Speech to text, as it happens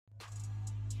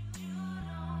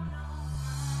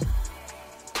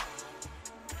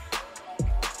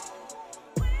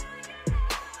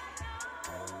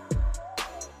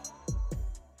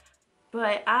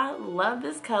but I love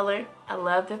this color. I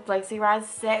love the Flexi Ride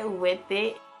set with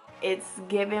it. It's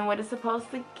giving what it's supposed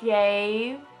to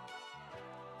give.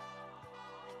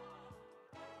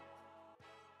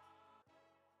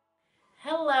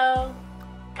 Hello,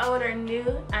 old or new,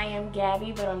 I am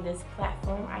Gabby, but on this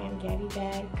platform I am Gabby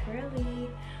Bad Curly.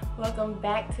 Welcome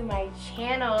back to my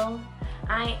channel.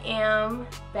 I am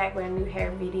back with a new hair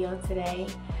video today.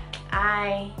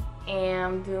 I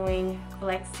am doing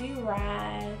Flexi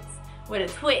Rides with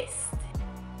a twist.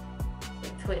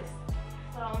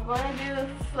 So I'm gonna do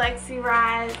Flexi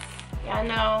Rides. Y'all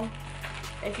know,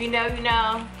 if you know, you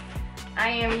know. I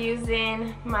am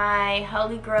using my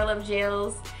Holy Grail of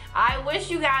gels. I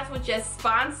wish you guys would just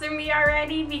sponsor me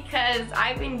already because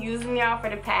I've been using y'all for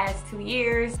the past 2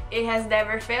 years. It has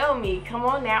never failed me. Come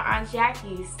on now, Aunt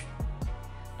Jackie's.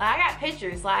 I got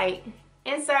pictures, like,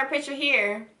 insert picture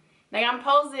here. Like, I'm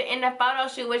posing in the photo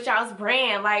shoot with y'all's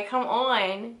brand. Like, come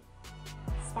on.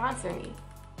 Sponsor me.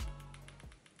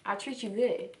 I'll treat you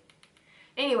good.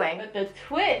 Anyway, but the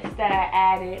twist that I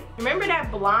added, remember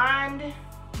that blonde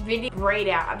video braid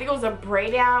out? I think it was a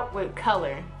braid out with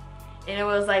color. And it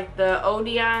was like the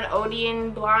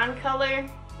Odeon blonde color.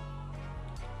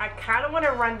 I kind of want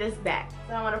to run this back.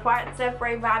 So I want to part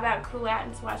separate, vibe out, cool out,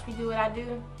 and just watch me do what I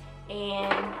do.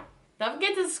 And don't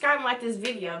forget to subscribe and like this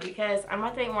video because I'm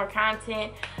about to make more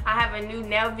content. I have a new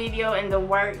nail video in the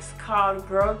works called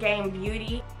Girl Game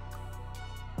Beauty.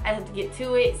 I have to get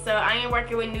to it, so I am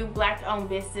working with new black-owned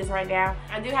business right now.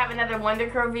 I do have another Wonder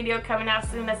Curl video coming out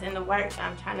soon that's in the works.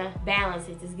 I'm trying to balance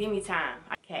it. Just give me time.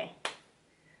 Okay.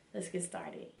 Let's get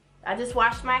started. I just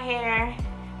washed my hair,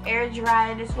 air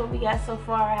dried. This is what we got so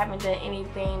far. I haven't done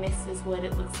anything. This is what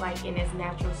it looks like in its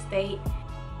natural state.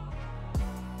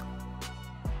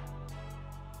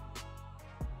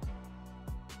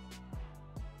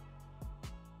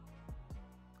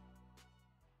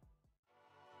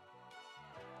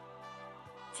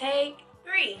 Take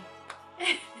 3.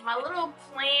 My little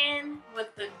plan with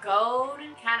the gold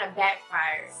kind of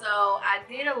backfired. So I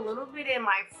did a little bit in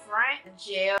my front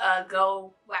gel,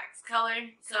 gold wax color.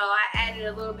 So I added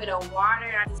a little bit of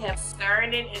water. I just kept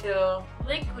stirring it until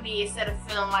liquidy instead of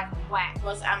feeling like wax.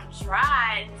 Once I'm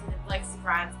dried into the Flexi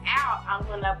Rides out, I'm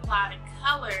gonna apply the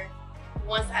color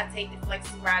once I take the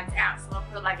Flexi Rides out. So I'll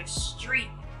put like a streak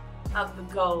of the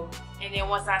gold. And then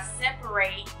once I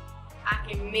separate, I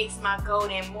can mix my gold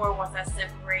in more once I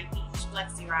separate each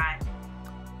Flexi Ride.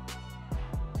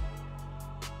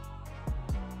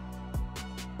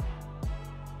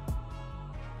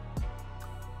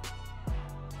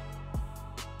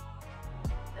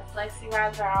 The Flexi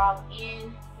Rides are all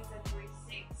in. It's a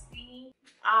 360.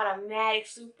 Automatic,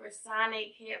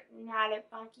 supersonic, hypnotic,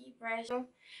 funky, fresh.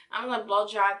 I'm gonna blow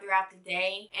dry throughout the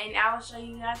day and I will show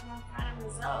you guys my final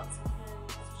results.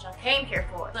 Y'all came here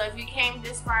for. So if you came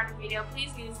this far in the video,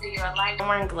 please give this video a like. I'm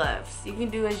wearing gloves. You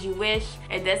can do as you wish.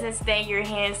 It doesn't stain your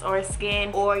hands or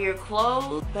skin or your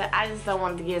clothes, but I just don't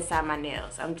want it to get inside my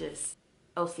nails. I'm just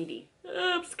OCD.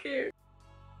 I'm scared.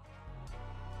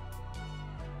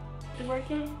 Is it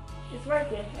working? It's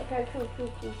working. Okay, cool.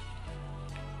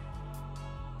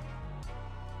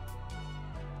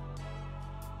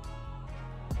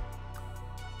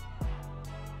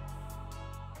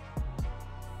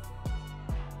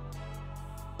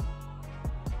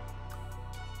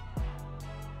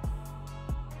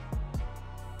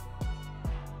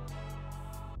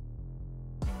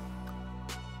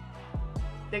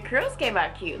 The curls came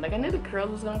out cute. Like, I knew the curls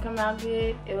was gonna come out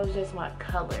good. It was just my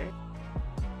color.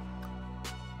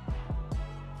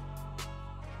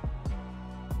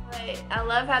 But I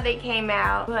love how they came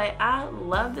out. But I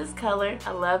love this color.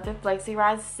 I love the Flexi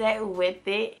Ride set with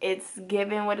it. It's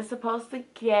giving what it's supposed to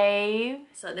give.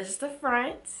 So this is the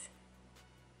front.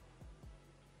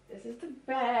 This is the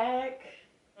back.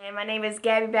 And my name is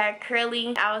Gabby Bad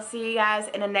Curly. I will see you guys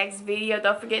in the next video.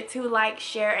 Don't forget to like,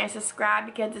 share, and subscribe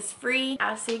because it's free.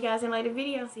 I'll see you guys in a later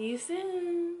video. See you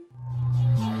soon.